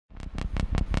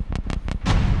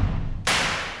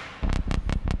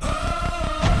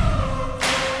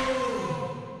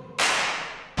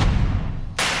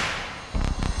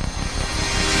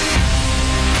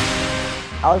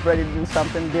I was ready to do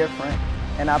something different,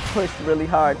 and I pushed really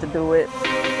hard to do it.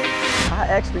 I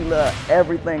actually love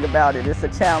everything about it. It's a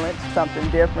challenge, something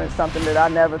different, something that I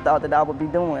never thought that I would be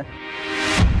doing.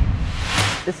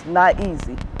 It's not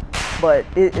easy, but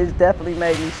it's definitely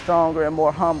made me stronger and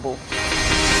more humble.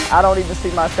 I don't even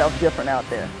see myself different out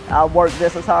there. I work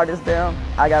just as hard as them.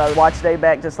 I gotta watch their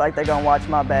back just like they're gonna watch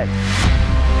my back.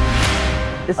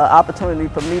 It's an opportunity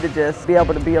for me to just be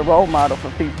able to be a role model for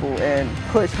people and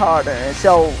push harder and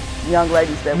show young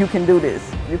ladies that you can do this.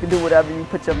 You can do whatever you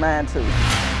put your mind to.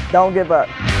 Don't give up.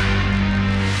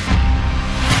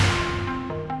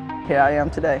 Here I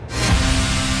am today.